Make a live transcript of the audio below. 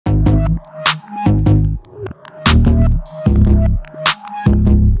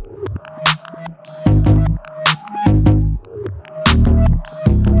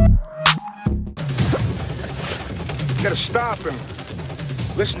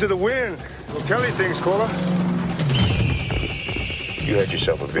to the wind. Don't tell these things, Cola. You had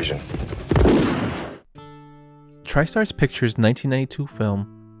yourself a vision. TriStar's Pictures' 1992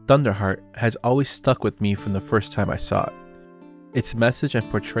 film, ThunderHeart, has always stuck with me from the first time I saw it. Its message and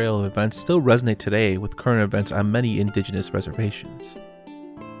portrayal of events still resonate today with current events on many indigenous reservations.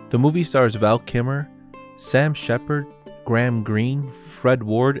 The movie stars Val Kilmer, Sam Shepard, Graham Greene, Fred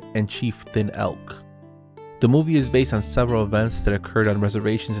Ward, and Chief Thin Elk. The movie is based on several events that occurred on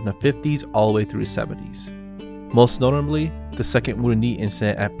reservations in the 50s all the way through the 70s. Most notably, the second Wounded Knee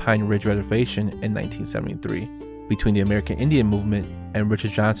incident at Pine Ridge Reservation in 1973 between the American Indian Movement and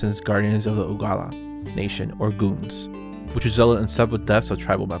Richard Johnson's Guardians of the Oglala Nation, or Goons, which resulted in several deaths of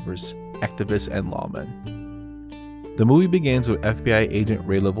tribal members, activists, and lawmen. The movie begins with FBI agent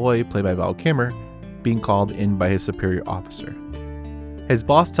Ray Lavoie, played by Val Kilmer, being called in by his superior officer. His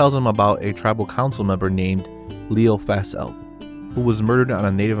boss tells him about a tribal council member named Leo Fassel, who was murdered on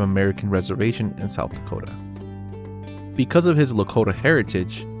a Native American reservation in South Dakota. Because of his Lakota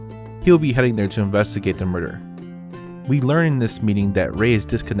heritage, he'll be heading there to investigate the murder. We learn in this meeting that Ray is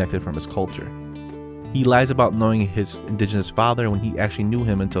disconnected from his culture. He lies about knowing his indigenous father when he actually knew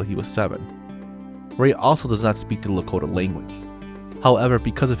him until he was 7. Ray also does not speak the Lakota language. However,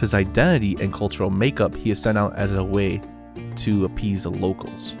 because of his identity and cultural makeup, he is sent out as a way to appease the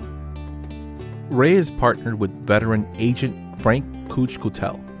locals. Ray is partnered with veteran agent Frank Cooch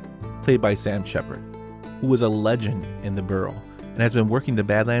Coutel, played by Sam Shepard, who is a legend in the borough and has been working the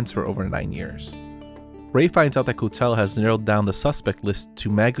Badlands for over 9 years. Ray finds out that Coutel has narrowed down the suspect list to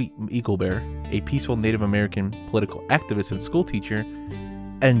Maggie Eaglebear, a peaceful Native American political activist and schoolteacher,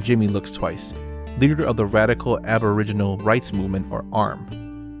 and Jimmy Looks Twice, leader of the radical Aboriginal Rights Movement, or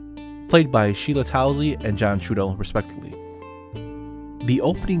ARM, played by Sheila Towesley and John Trudeau, respectively. The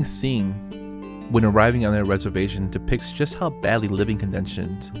opening scene, when arriving on their reservation, depicts just how badly living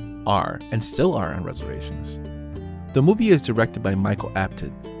conditions are and still are on reservations. The movie is directed by Michael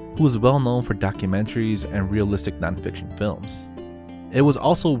Apted, who is well known for documentaries and realistic nonfiction films. It was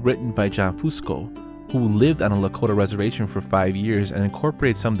also written by John Fusco, who lived on a Lakota reservation for 5 years and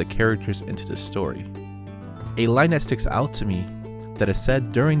incorporated some of the characters into the story. A line that sticks out to me that is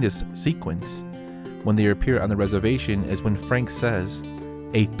said during this sequence when they appear on the reservation is when Frank says,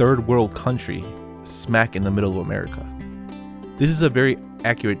 "A third world country, smack in the middle of America." This is a very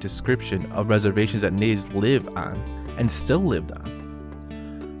accurate description of reservations that natives live on and still lived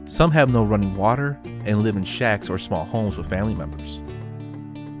on. Some have no running water and live in shacks or small homes with family members.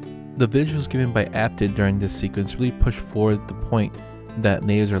 The visuals given by Apted during this sequence really push forward the point that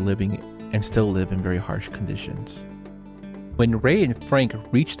natives are living and still live in very harsh conditions. When Ray and Frank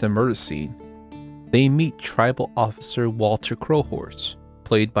reach the murder scene, they meet tribal officer Walter Crowhorse,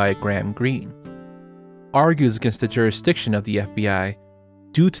 played by Graham Greene, argues against the jurisdiction of the FBI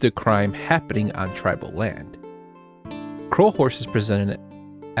due to the crime happening on tribal land. Crowhorse is presented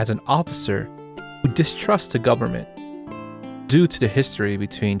as an officer who distrusts the government due to the history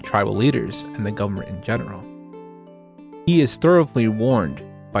between tribal leaders and the government in general. He is thoroughly warned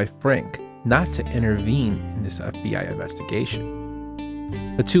by Frank not to intervene in this FBI investigation.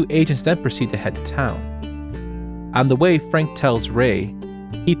 The two agents then proceed to head to town. On the way, Frank tells Ray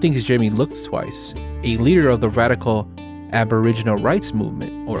he thinks Jimmy Looks Twice, a leader of the radical Aboriginal Rights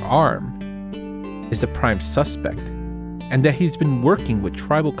Movement, or ARM, is the prime suspect, and that he's been working with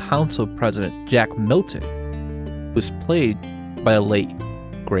Tribal Council President Jack Milton, who was played by the late,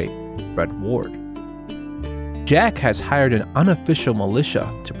 great Fred Ward. Jack has hired an unofficial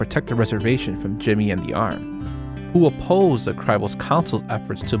militia to protect the reservation from Jimmy and the ARM, who oppose the Tribal Council's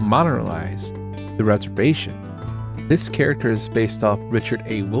efforts to modernize the reservation. This character is based off Richard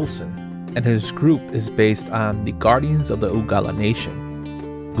A. Wilson, and his group is based on the Guardians of the Oglala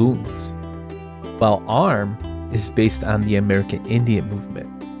Nation, Goons, while ARM is based on the American Indian Movement.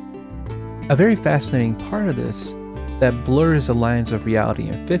 A very fascinating part of this that blurs the lines of reality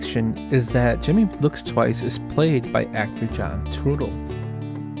and fiction is that Jimmy Looks Twice is played by actor John Trudeau.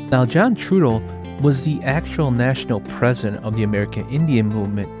 Now, John Trudeau was the actual national president of the American Indian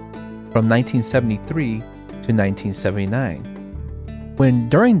Movement from 1973 to 1979. When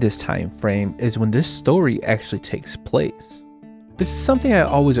during this time frame is when this story actually takes place. This is something I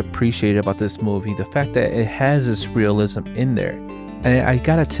always appreciated about this movie, the fact that it has this realism in there. And I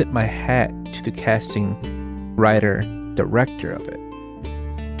gotta tip my hat to the casting writer, director of it.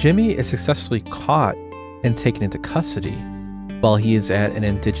 Jimmy is successfully caught and taken into custody while he is at an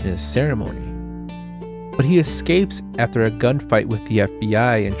indigenous ceremony. But he escapes after a gunfight with the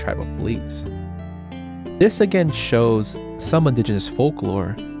FBI and tribal police. This again shows some indigenous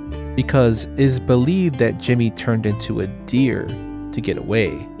folklore because it is believed that Jimmy turned into a deer to get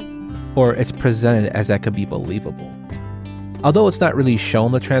away, or it's presented as that could be believable. Although it's not really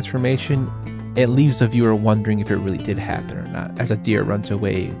shown the transformation, it leaves the viewer wondering if it really did happen or not, as a deer runs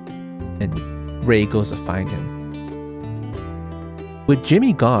away and Ray goes to find him. With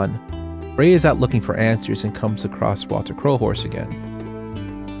Jimmy gone, Ray is out looking for answers and comes across Walter Crowhorse again.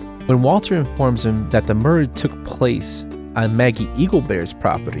 When Walter informs him that the murder took place on Maggie Eaglebear's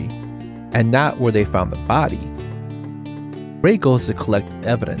property and not where they found the body, Ray goes to collect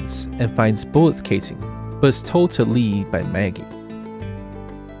evidence and finds bullet casing, but is told to leave by Maggie.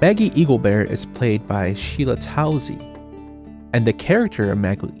 Maggie Eaglebear is played by Sheila Tousey, and the character of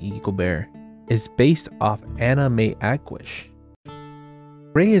Maggie Eaglebear is based off Anna Mae Aquish.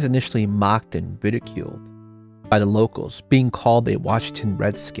 Ray is initially mocked and ridiculed by the locals, being called a Washington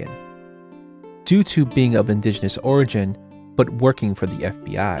Redskin, due to being of indigenous origin but working for the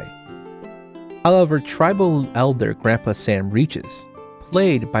FBI. However, tribal elder Grandpa Sam Reaches,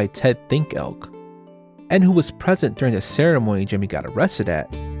 played by Ted Thinkelk, and who was present during the ceremony Jimmy got arrested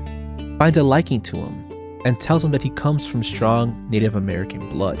at, finds a liking to him and tells him that he comes from strong Native American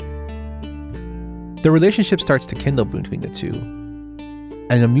blood. The relationship starts to kindle between the two,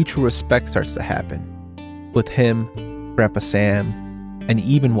 and a mutual respect starts to happen, with him, Grandpa Sam, and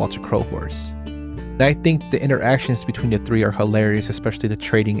even Walter Crowhorse. And I think the interactions between the three are hilarious, especially the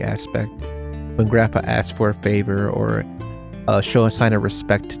trading aspect, when Grandpa asks for a favor or show a sign of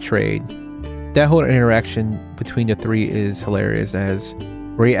respect to trade. That whole interaction between the three is hilarious, as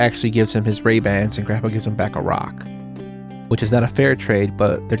Ray actually gives him his Ray-Bans and Grandpa gives him back a rock, which is not a fair trade,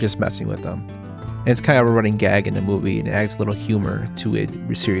 but they're just messing with them. And it's kind of a running gag in the movie, and it adds a little humor to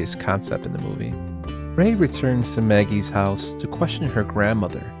a serious concept in the movie. Ray returns to Maggie's house to question her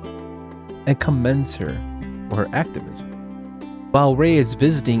grandmother and commends her for her activism. While Ray is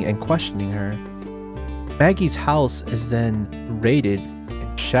visiting and questioning her, Maggie's house is then raided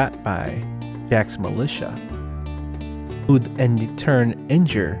and shot by Jack's militia, who in turn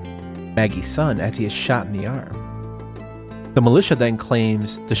injure Maggie's son as he is shot in the arm. The militia then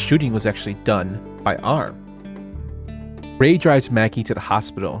claims the shooting was actually done by arm. Ray drives Maggie to the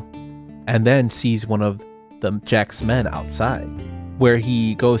hospital and then sees one of Jack's men outside, where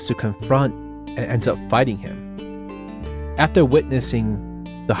he goes to confront and ends up fighting him. After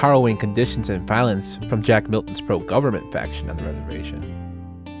witnessing the harrowing conditions and violence from Jack Milton's pro-government faction on the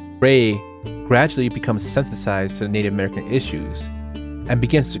reservation, Ray gradually becomes sensitized to the Native American issues and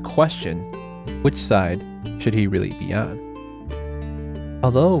begins to question which side should he really be on.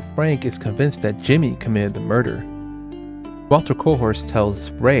 Although Frank is convinced that Jimmy committed the murder, Walter Crowhorse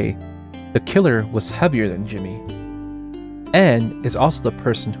tells Ray the killer was heavier than Jimmy, and is also the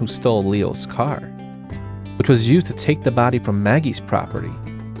person who stole Leo's car, which was used to take the body from Maggie's property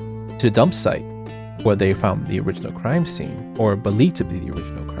to the dump site where they found the original crime scene, or believed to be the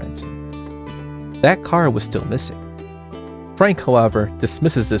original crime scene. That car was still missing. Frank, however,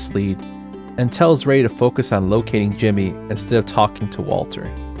 dismisses this lead and tells Ray to focus on locating Jimmy instead of talking to Walter.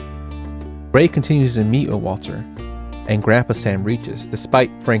 Ray continues to meet with Walter and Grandpa Sam Reaches,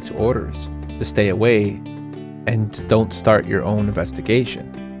 despite Frank's orders to stay away and don't start your own investigation.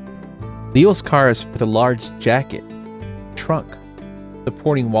 Leo's car is with a large jacket trunk,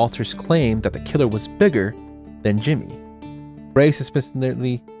 supporting Walter's claim that the killer was bigger than Jimmy. Ray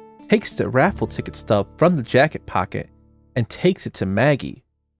suspiciously takes the raffle ticket stub from the jacket pocket and takes it to Maggie,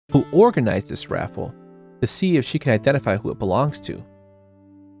 who organized this raffle, to see if she can identify who it belongs to.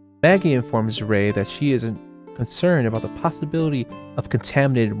 Maggie informs Ray that she isn't concerned about the possibility of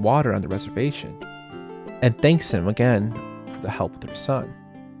contaminated water on the reservation, and thanks him again for the help with her son,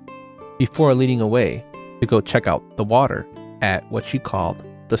 before leading away to go check out the water at what she called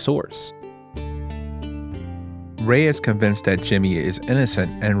the source. Ray is convinced that Jimmy is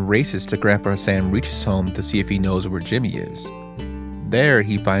innocent and races to Grandpa Sam Reaches' home to see if he knows where Jimmy is. There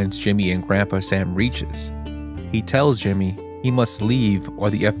he finds Jimmy and Grandpa Sam Reaches. He tells Jimmy he must leave or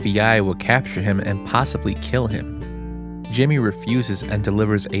the FBI will capture him and possibly kill him. Jimmy refuses and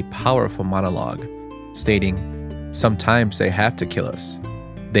delivers a powerful monologue, stating, "Sometimes they have to kill us.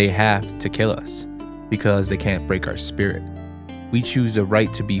 They have to kill us because they can't break our spirit. We choose the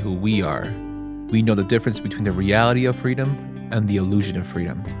right to be who we are. We know the difference between the reality of freedom and the illusion of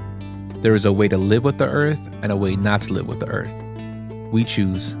freedom. There is a way to live with the earth and a way not to live with the earth. We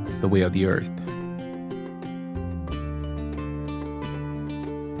choose the way of the earth."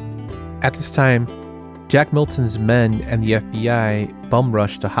 At this time, Jack Milton's men and the FBI bum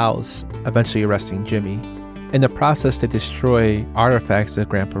rush the house, eventually arresting Jimmy. In the process, they destroy artifacts of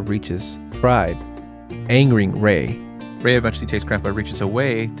Grandpa Reaches' tribe, angering Ray. Ray eventually takes Grandpa Reaches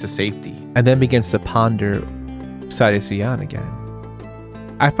away to safety, and then begins to ponder whose side is he on again.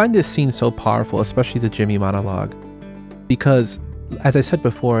 I find this scene so powerful, especially the Jimmy monologue, because, as I said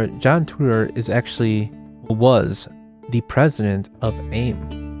before, John Tudor was the president of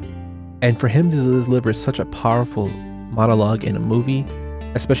AIM. And for him to deliver such a powerful monologue in a movie,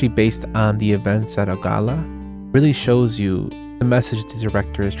 especially based on the events at Ogalla, really shows you the message the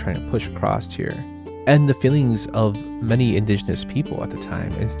director is trying to push across here, and the feelings of many indigenous people at the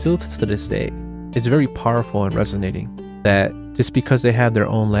time, and still to this day. It's very powerful and resonating that just because they have their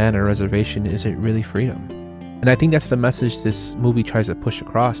own land or reservation isn't really freedom. And I think that's the message this movie tries to push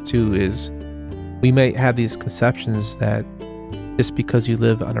across too, is we may have these conceptions that just because you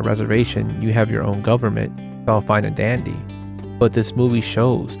live on a reservation, you have your own government, it's all fine and dandy. But this movie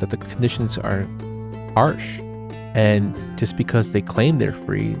shows that the conditions are harsh, and just because they claim they're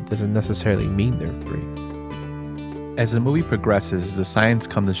free doesn't necessarily mean they're free. As the movie progresses, the signs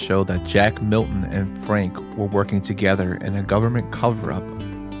come to show that Jack Milton and Frank were working together in a government cover-up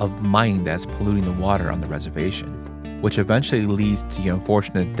of mining that's polluting the water on the reservation, which eventually leads to the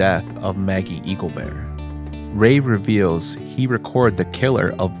unfortunate death of Maggie Eaglebear. Ray reveals he recorded the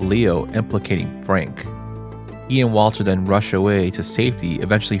killer of Leo implicating Frank. He and Walter then rush away to safety,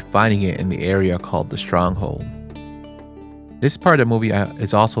 eventually finding it in the area called the Stronghold. This part of the movie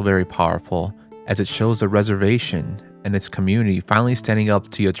is also very powerful, as it shows the reservation and its community finally standing up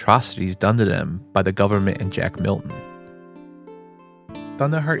to the atrocities done to them by the government and Jack Milton.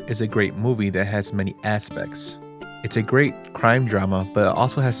 ThunderHeart is a great movie that has many aspects. It's a great crime drama, but it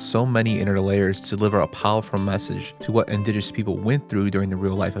also has so many inner layers to deliver a powerful message to what indigenous people went through during the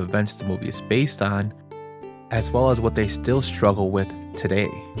real-life events the movie is based on, as well as what they still struggle with today.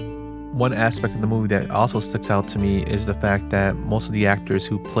 One aspect of the movie that also sticks out to me is the fact that most of the actors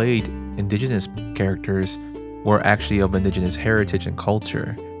who played indigenous characters were actually of indigenous heritage and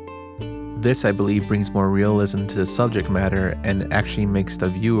culture. This, I believe, brings more realism to the subject matter and actually makes the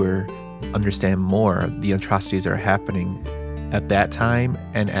viewer understand more the atrocities that are happening at that time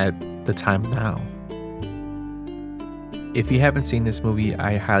and at the time now. If you haven't seen this movie,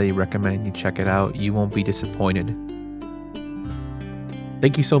 I highly recommend you check it out. You won't be disappointed.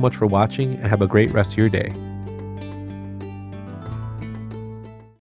 Thank you so much for watching, and have a great rest of your day.